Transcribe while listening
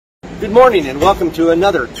Good morning and welcome to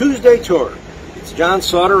another Tuesday tour. It's John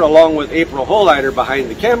Sauter along with April Hollider behind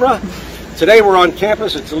the camera. Today we're on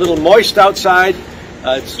campus. It's a little moist outside.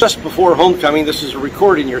 It's just before homecoming. This is a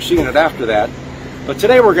recording. You're seeing it after that. But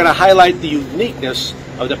today we're going to highlight the uniqueness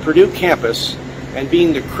of the Purdue campus and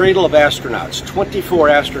being the cradle of astronauts. 24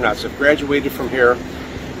 astronauts have graduated from here,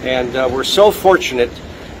 and we're so fortunate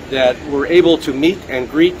that we're able to meet and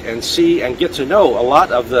greet and see and get to know a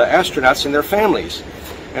lot of the astronauts and their families.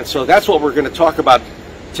 And so that's what we're going to talk about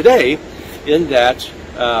today, in that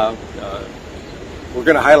we're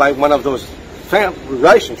going to highlight one of those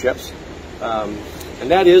relationships, and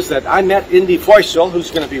that is that I met Indi Feustel,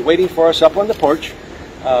 who's going to be waiting for us up on the porch,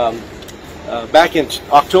 back in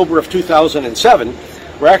October of 2007.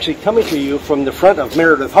 We're actually coming to you from the front of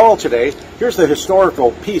Meredith Hall today. Here's the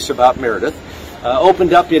historical piece about Meredith.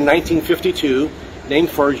 Opened up in 1952, named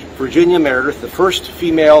for Virginia Meredith, the first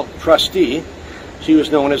female trustee. She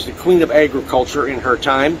was known as the Queen of Agriculture in her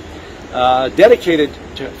time, dedicated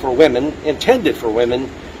for women, intended for women,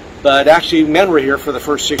 but actually men were here for the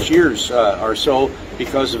first 6 years or so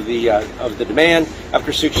because of the demand.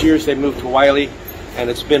 After 6 years, they moved to Wiley, and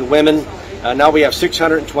it's been women. Now we have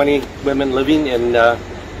 620 women living in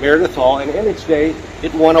Meredith Hall, and in its day,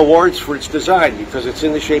 it won awards for its design because it's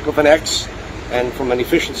in the shape of an X, and from an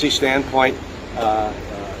efficiency standpoint,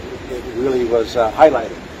 it really was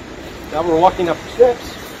highlighted. Now we're walking up the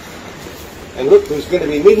steps, and look who's going to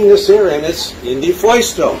be meeting us here, and it's Indi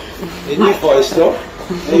Feustel. Indi Feustel.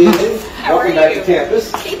 Hey, Indi. Welcome back to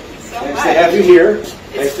campus. Thank you so nice much. to have you here. It's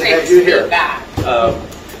nice to great have you to here. Be back.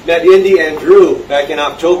 Met Indi and Drew back in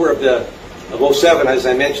October of 07, as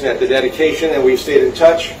I mentioned at the dedication, and we've stayed in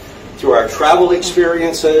touch through our travel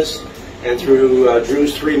experiences and through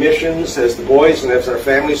Drew's 3 missions as the boys and as our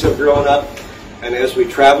families have grown up. And as we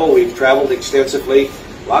travel, we've traveled extensively.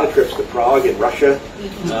 A lot of trips to Prague and Russia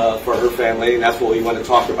for her family, and that's what we want to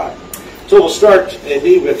talk about. So we'll start,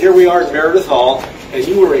 Indi, with here we are at Meredith Hall, and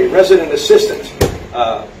you were a resident assistant,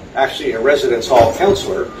 actually a residence hall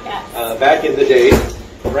counselor, back in the day,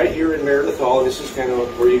 right here in Meredith Hall, and this is kind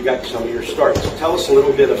of where you got some of your start. So tell us a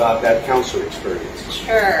little bit about that counselor experience.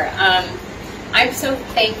 Sure. I'm so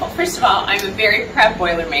thankful. First of all, I'm a very proud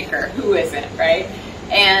Boilermaker. Who isn't, right?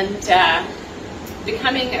 And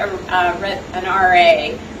becoming an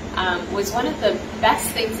RA was one of the best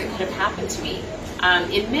things that could have happened to me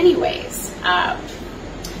in many ways.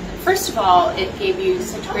 First of all, it gave you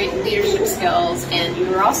such great leadership skills, and you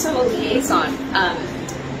were also a liaison.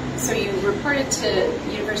 So you reported to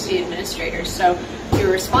university administrators. So you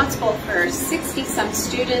were responsible for 60-some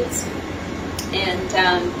students, and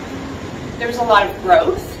there was a lot of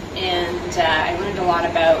growth. And I learned a lot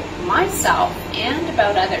about myself and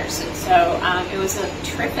about others, and so it was a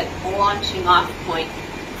terrific launching off point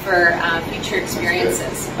for future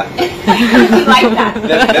experiences. You like that?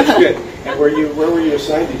 That's good. And where were you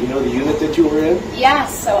assigned? Did you know the unit that you were in?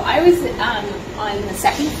 Yes, so I was on the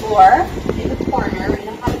second floor in the corner, and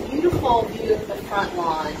I had a beautiful view of the front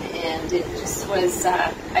lawn, and it just was,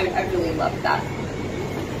 I really loved that.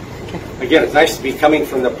 Again, it's nice to be coming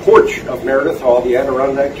from the porch of Meredith Hall, the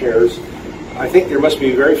Adirondack chairs. I think there must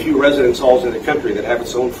be very few residence halls in the country that have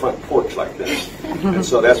its own front porch like this. And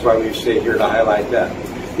so that's why we've stayed here to highlight that.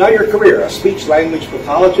 Now your career, a speech-language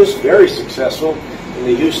pathologist, very successful in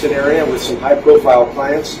the Houston area with some high-profile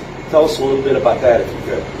clients. Tell us a little bit about that, if you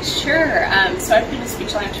could. Sure. So I've been a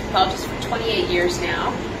speech-language pathologist for 28 years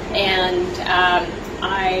now, and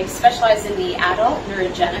I specialize in the adult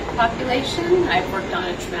neurogenic population. I've worked on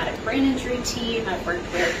a traumatic brain injury team. I've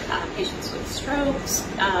worked with patients with strokes,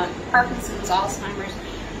 Parkinson's, Alzheimer's,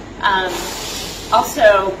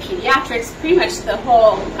 also pediatrics, pretty much the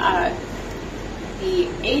whole the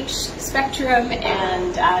age spectrum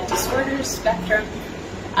and disorders spectrum.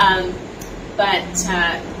 But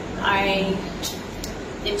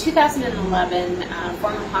in 2011,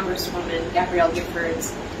 former Congresswoman Gabrielle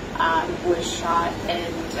Giffords was shot,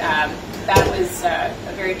 and that was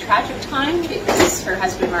a very tragic time because her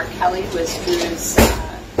husband Mark Kelly was Drew's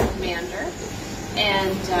commander,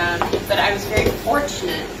 and but I was very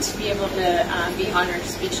fortunate to be able to be on her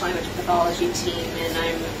speech-language pathology team, and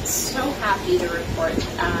I'm so happy to report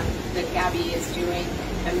that Gabby is doing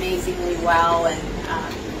amazingly well, and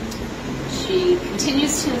she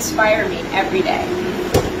continues to inspire me every day.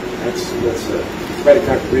 That's quite a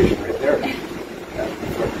contribution right there.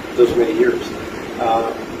 For those many years.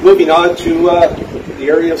 Moving on to the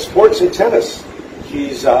area of sports and tennis.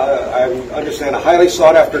 She's, I understand, a highly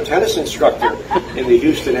sought-after tennis instructor in the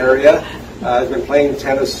Houston area. Has been playing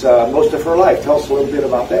tennis most of her life. Tell us a little bit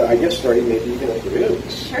about that. I guess starting maybe even at Purdue.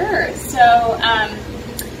 Sure. So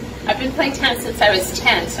I've been playing tennis since I was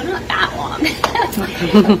 10, so not that long.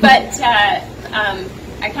 But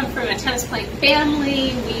I come from a tennis playing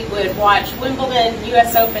family. We would watch Wimbledon,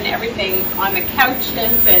 US Open, everything on the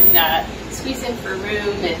couches and squeeze in for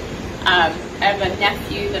room. And I have a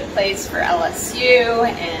nephew that plays for LSU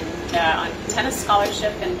and on tennis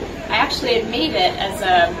scholarship, and I actually had made it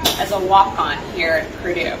as a walk-on here at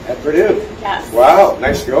Purdue. At Purdue? Yes. Wow,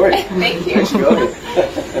 nice going. Thank you. Nice going.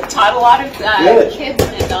 Taught a lot of kids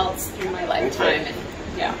and adults through my lifetime. Okay.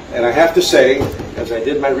 And, and I have to say, as I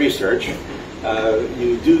did my research,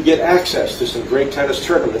 you do get access to some great tennis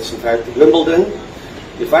tournaments. In fact, Wimbledon,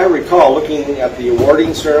 if I recall, looking at the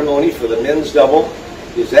awarding ceremony for the men's double,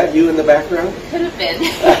 is that you in the background? Could have been.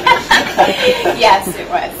 Yes, it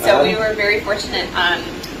was. So we were very fortunate.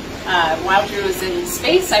 While Drew was in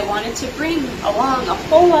space, I wanted to bring along a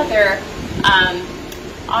whole other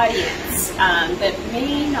audience that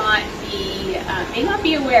may not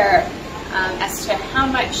be aware as to how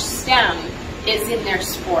much STEM is in their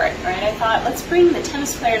sport. Right? I thought, let's bring the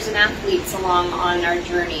tennis players and athletes along on our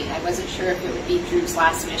journey. I wasn't sure if it would be Drew's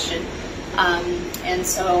last mission. And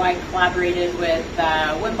so I collaborated with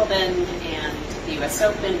Wimbledon and the US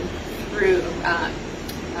Open through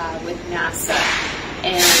with NASA.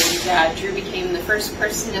 And Drew became the first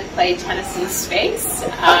person to play tennis in space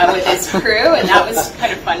with his crew, and that was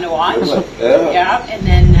kind of fun to watch. Yeah. And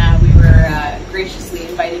then we were graciously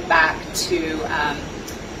invited back to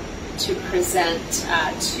present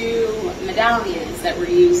 2 medallions that were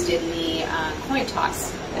used in the coin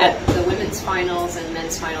toss at the women's finals and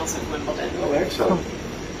men's finals of Wimbledon. Oh, excellent.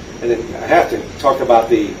 And then I have to talk about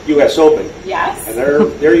the US Open. Yes. And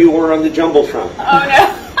there you were on the Jumbotron. Oh,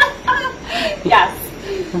 no. Yes.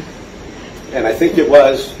 And I think it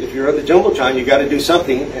was, if you're on the Jumbotron, you got to do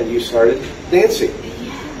something, and you started dancing.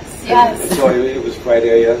 Yes. And so it was quite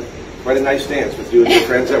a nice dance with you and your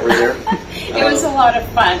friends that were there. It was a lot of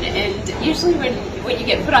fun, and usually when you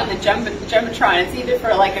get put on the Jumbotron, it's either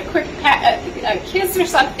for like a quick a kiss or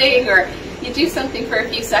something, or you do something for a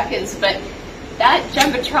few seconds. But that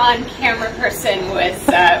Jumbotron camera person was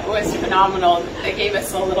phenomenal. They gave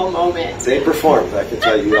us a little moment. They performed, I can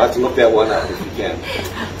tell you. You'll have to look that one up if you can.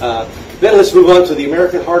 Then let's move on to the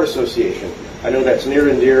American Heart Association. I know that's near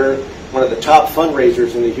and dear, one of the top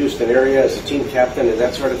fundraisers in the Houston area as a team captain and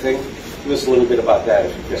that sort of thing. Give us a little bit about that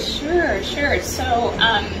if you could. Sure. So,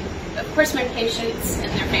 of course, my patients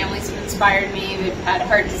and their families have inspired me. They've had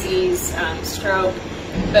heart disease, stroke.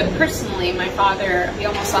 But personally, my father, we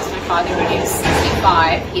almost lost my father when he was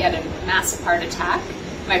 65. He had a massive heart attack.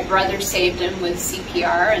 My brother saved him with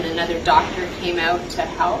CPR, and another doctor came out to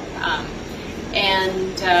help.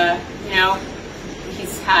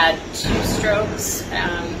 He's had 2 strokes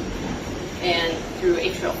and through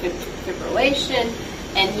atrial fibrillation.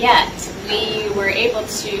 And yet, we were able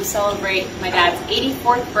to celebrate my dad's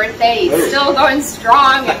 84th birthday. He's still going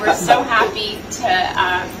strong, and we're so happy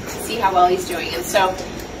to see how well he's doing. And so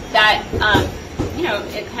that,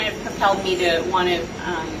 it kind of propelled me to want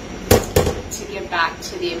to give back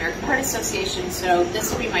to the American Heart Association. So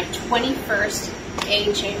this will be my 21st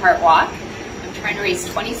AHA Heart Walk. I'm trying to raise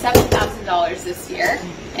 $27,000 this year,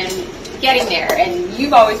 and getting there. And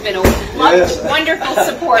you've always been a wonderful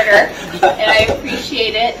supporter, and I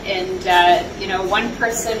appreciate it. And one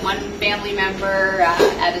person, one family member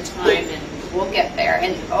at a time, and we'll get there.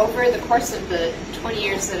 And over the course of the 20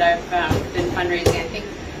 years that I've been fundraising,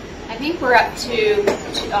 I think we're up to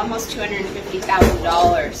almost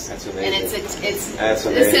 $250,000. That's amazing. And that's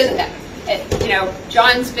amazing.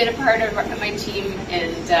 John's been a part of my team,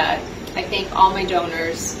 and I thank all my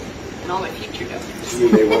donors and all my future donors. You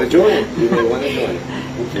may want to join.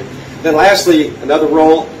 Okay. Then lastly, another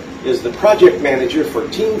role is the project manager for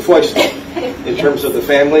Team Feustel in terms of the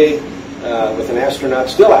family with an astronaut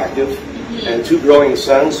still active and 2 growing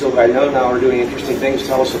sons who I know now are doing interesting things.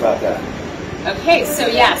 Tell us about that. Okay, so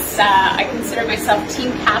yes, I consider myself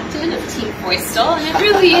team captain of Team Feustel, and it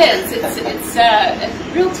really is. It's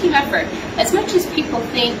a real team effort. As much as people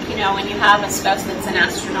think, when you have a spouse that's an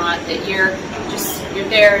astronaut, that you're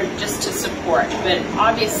there just to support. But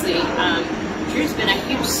obviously, Drew's been a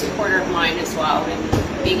huge supporter of mine as well,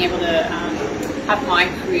 and being able to have my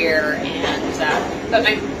career. But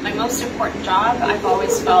my most important job, I've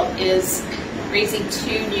always felt, is raising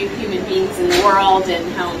 2 new human beings in the world,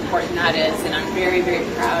 and how important that is. And I'm very, very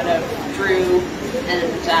proud of Drew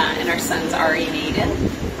and our sons Ari and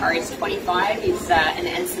Aiden. Ari's 25. He's an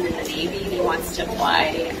ensign in the Navy, and he wants to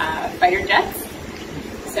fly fighter jets.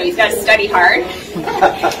 So he's got to study hard.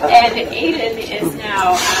 And Aiden is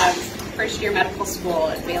now first year medical school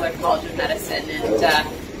at Baylor College of Medicine, and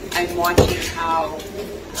I'm watching how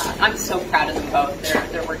I'm so proud of them both.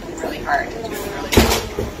 They're working really hard and doing really well.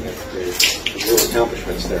 That's great. Real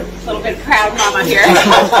accomplishments there. A little bit proud mama here.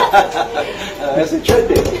 As it should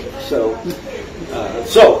be. So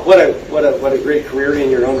what a great career in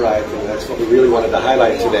your own right, and that's what we really wanted to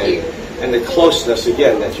highlight today. And the closeness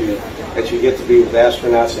again that you get to be with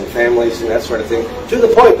astronauts and families and that sort of thing. To the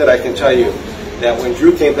point that I can tell you that when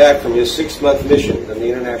Drew came back from his 6-month mission on the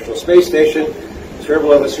International Space Station,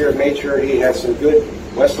 several of us here made sure he had some good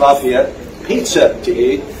West Lafayette pizza to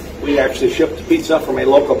eat. We actually shipped pizza from a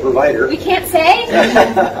local provider. We can't say?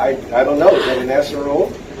 I don't know. Is that a NASA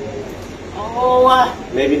rule?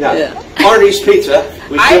 Oh. Maybe not. Yeah. Arnie's Pizza.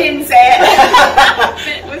 I didn't say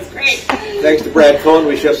it. It was great. Thanks to Brad Cohen,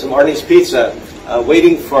 we shipped some Arnie's Pizza,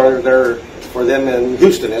 waiting for them in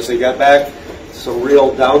Houston as they got back. Some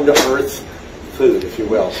real down-to-earth food, if you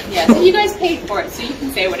will. Yes, and you guys paid for it, so you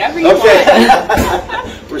can say whatever you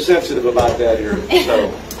want. We're sensitive about that here.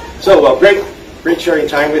 So great sharing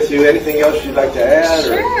time with you. Anything else you'd like to add?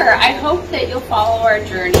 Sure. I hope that you'll follow our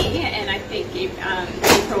journey, and I think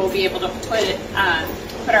April will be able to put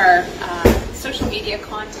our social media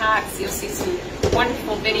contacts. You'll see some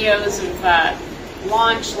wonderful videos of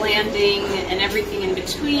launch, landing, and everything in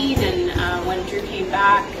between. And when Drew came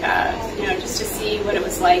back, just to see what it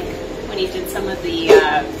was like when he did some of the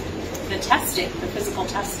testing, the physical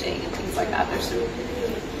testing, and things like that. There's some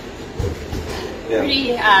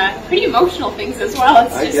pretty emotional things as well.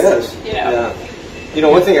 It's I guess. Yeah.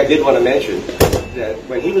 One thing I did want to mention, that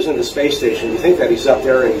when he was in the space station, you think that he's up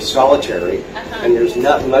there and he's solitary, and there's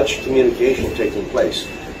not much communication taking place.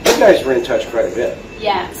 You guys were in touch quite a bit.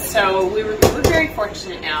 Yeah, so we're very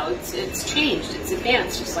fortunate now. It's changed. It's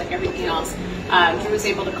advanced, just like everything else. Drew was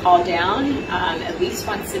able to call down at least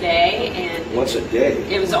once a day, and once a day.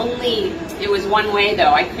 It was one way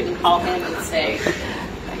though. I couldn't call him and say,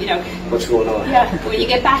 what's going on? Yeah, when you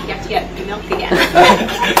get back, you have to get the milk again,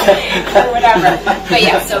 or whatever. But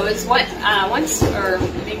yeah, so it was once or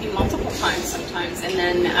maybe multiple times sometimes, and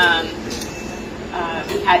then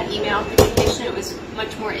we had email communication. It was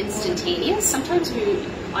much more instantaneous. Sometimes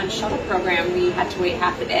on shuttle program, we had to wait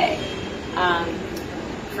half a day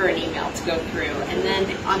for an email to go through, and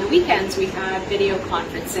then on the weekends we had video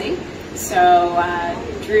conferencing. So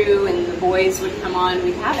Drew and the boys would come on.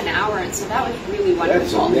 We'd have an hour, and so that was really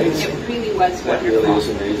wonderful. That's amazing. It really was wonderful. That really was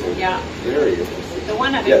amazing. Yeah. Very good. The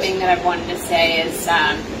one other thing that I wanted to say is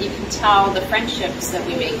you can tell the friendships that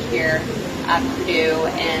we make here at Purdue,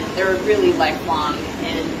 and they're really lifelong.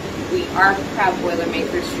 And we are proud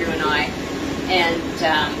Boilermakers, Drew and I, and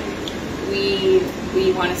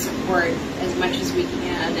we want to support as much as we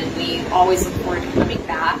can, and we always look forward to coming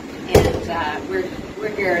back. And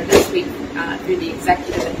we're here this week through the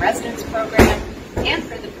Executive and Residence Program, and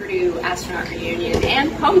for the Purdue Astronaut Reunion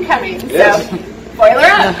and Homecoming. Yes. So, boiler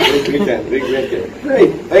up. Big weekend, big weekend.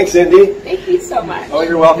 Great. Thanks, Indy. Thank you so much. Oh,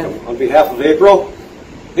 you're welcome. On behalf of April,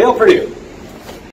 hail Purdue.